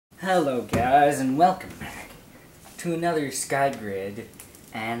Hello guys, and welcome back to another skygrid.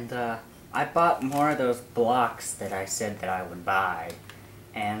 And I bought more of those blocks that I said that I would buy,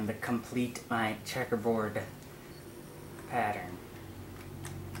 and to complete my checkerboard pattern.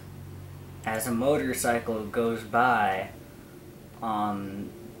 As a motorcycle goes by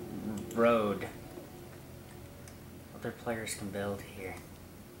on road, other players can build here.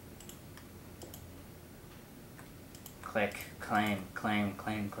 Click, claim, claim,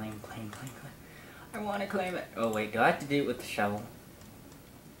 claim, claim, claim, claim, claim. I want to claim it. Oh wait, do I have to do it with the shovel?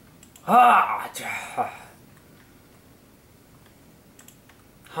 Ah!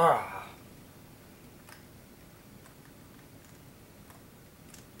 Ah!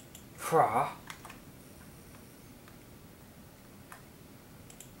 Ah!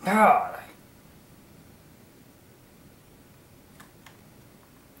 Ah!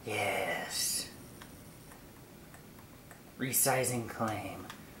 Yes. Resizing claim.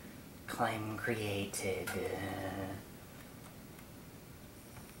 Claim created.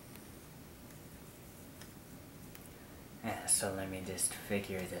 Yeah, so let me just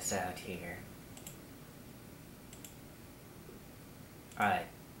figure this out here. Alright.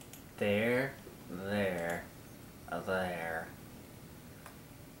 There, there, there.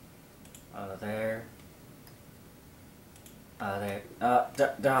 There. There. Darn it,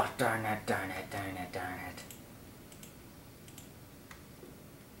 darn it, darn it, darn it.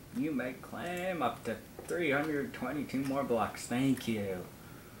 You may claim up to 322 more blocks. Thank you.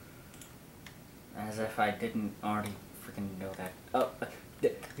 As if I didn't already freaking know that. Oh,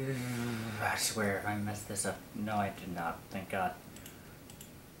 I swear if I messed this up. No, I did not. Thank God.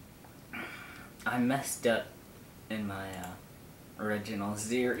 I messed up in my original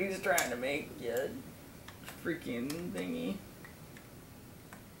series trying to make a freaking thingy.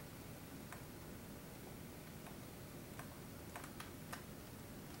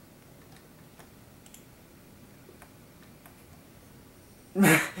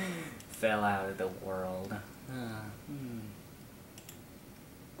 Fell out of the world.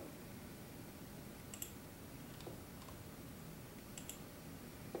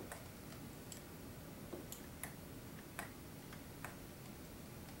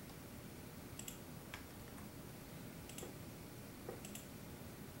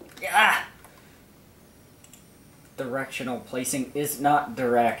 Yeah! Directional placing is not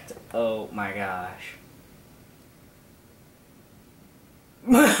direct. Oh my gosh.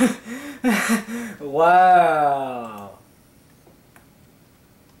 Wow.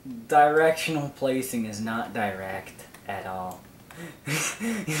 Directional placing is not direct at all.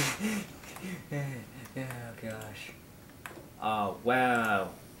 Oh gosh. Oh wow.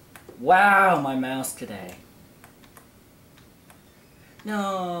 Wow, my mouse today.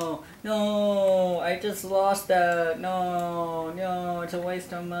 No, no, I just lost that. No, no, it's a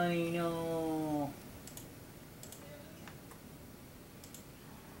waste of money. No.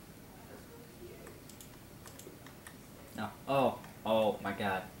 No. Oh, oh my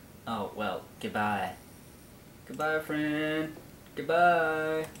God. Oh, well, goodbye. Goodbye, friend.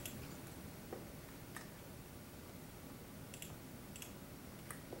 Goodbye.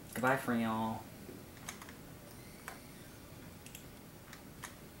 Goodbye, friend.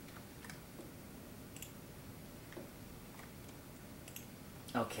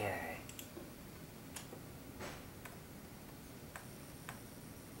 Okay.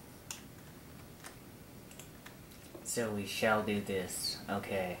 So we shall do this.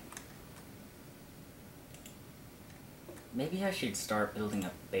 Okay. Maybe I should start building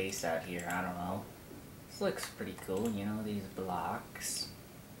a base out here. I don't know. This looks pretty cool, you know, these blocks.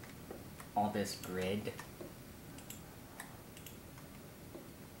 All this grid.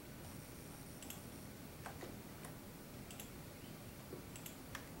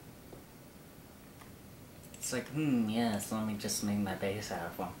 It's like, yes, let me just make my base out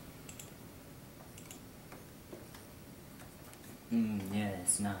of them.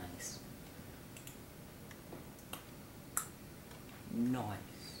 Yes, nice. Nice.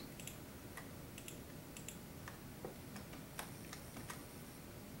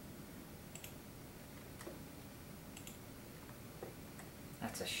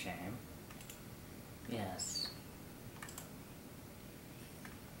 That's a shame. Yes.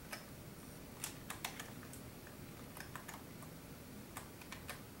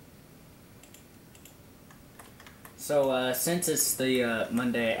 So, since it's the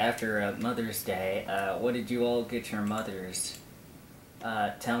Monday after Mother's Day, what did you all get your mothers?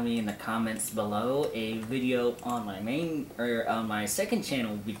 Tell me in the comments below. A video on my main, or on my second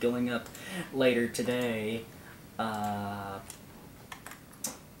channel will be going up later today,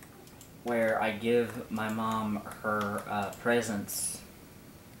 where I give my mom her presents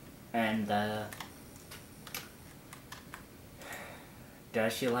And,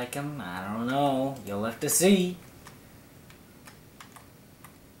 does she like him? I don't know. You'll have to see.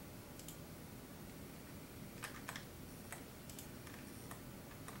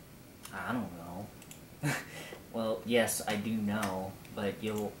 I don't know. Well, yes, I do know, but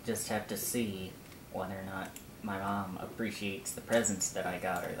you'll just have to see whether or not my mom appreciates the presents that I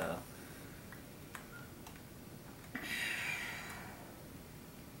got her, though.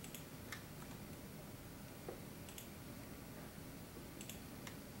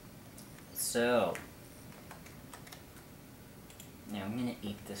 So, now I'm gonna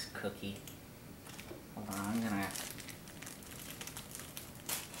eat this cookie. Hold on, I'm gonna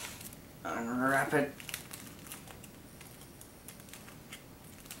unwrap it.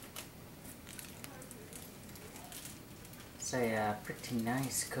 It's a pretty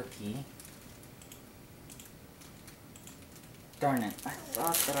nice cookie. Darn it, I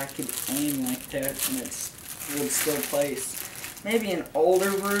thought that I could aim like that and it would still place. Maybe in older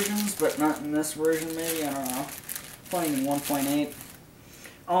versions, but not in this version maybe, I don't know. Playing in 1.8.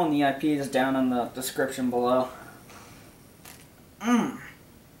 Oh, and the IP is down in the description below.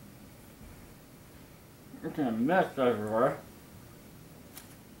 It's a mess everywhere.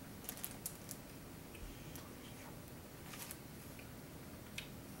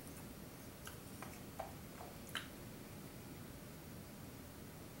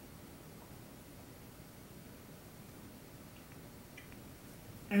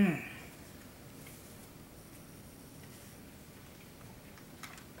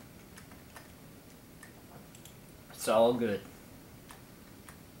 It's all good.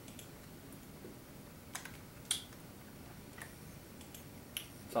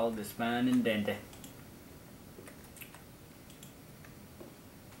 It's all just fine and dandy.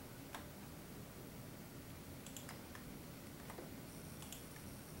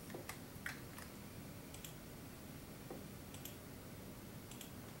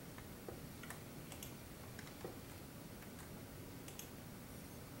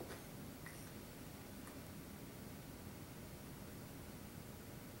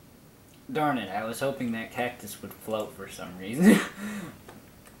 Darn it, I was hoping that cactus would float for some reason.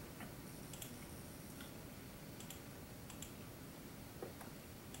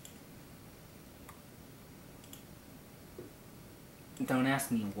 Don't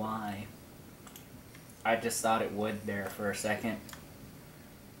ask me why. I just thought it would there for a second.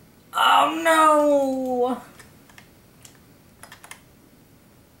 Oh no!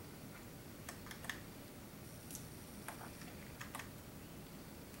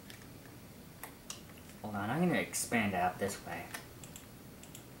 Hold on, I'm gonna expand out this way.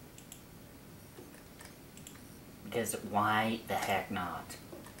 Because why the heck not?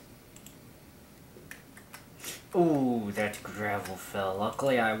 Ooh, that gravel fell.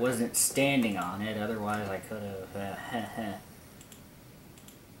 Luckily I wasn't standing on it, otherwise I could have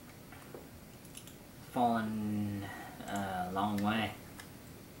fallen a long way.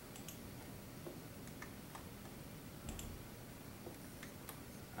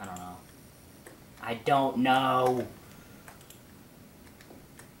 I don't know. I don't know.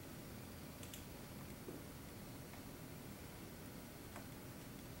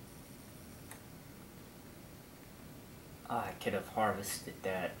 Oh, I could have harvested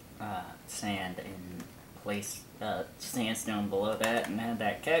that sand and placed sandstone below that and had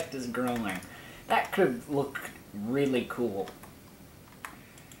that cactus growing. That could have looked really cool.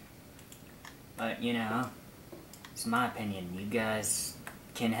 But, you know, it's my opinion. You guys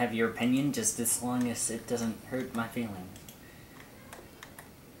can have your opinion just as long as it doesn't hurt my feelings.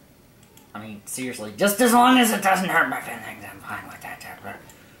 I mean, seriously, just as long as it doesn't hurt my feelings, I'm fine with that.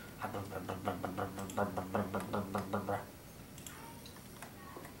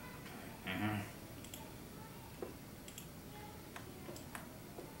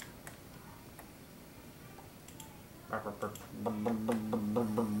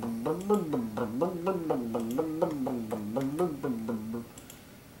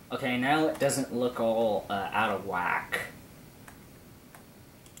 Okay, now it doesn't look all out of whack.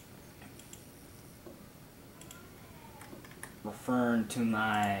 Referring to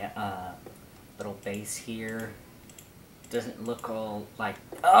my little base here, doesn't look all like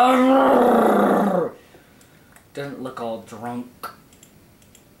doesn't look all drunk,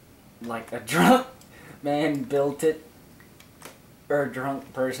 like a drunk man built it, or a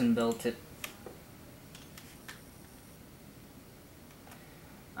drunk person built it.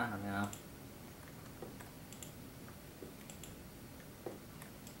 I don't know.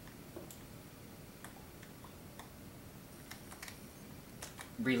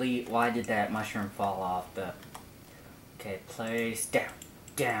 Really, why did that mushroom fall off the... Okay, place down.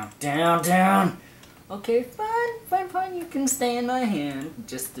 Down, down, down. Okay, fine, you can stay in my hand.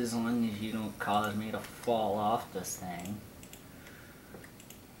 Just as long as you don't cause me to fall off this thing.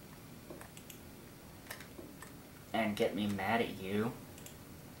 And get me mad at you.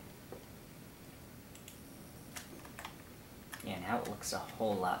 Yeah, now it looks a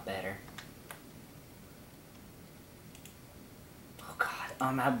whole lot better. Oh god,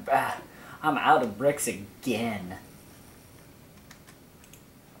 I'm out of bricks again.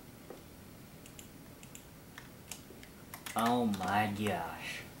 Oh my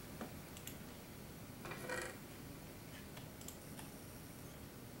gosh.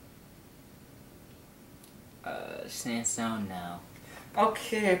 Sandstone, no.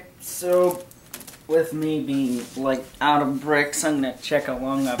 Okay, so with me being like out of bricks, I'm gonna check how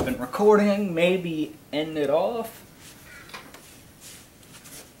long I've been recording, maybe end it off.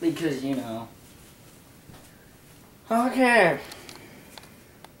 Because, you know. Okay.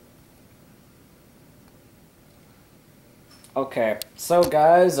 Okay, so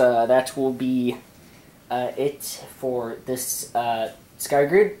guys, that will be it for this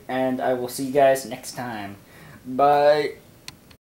skygrid, and I will see you guys next time. Bye.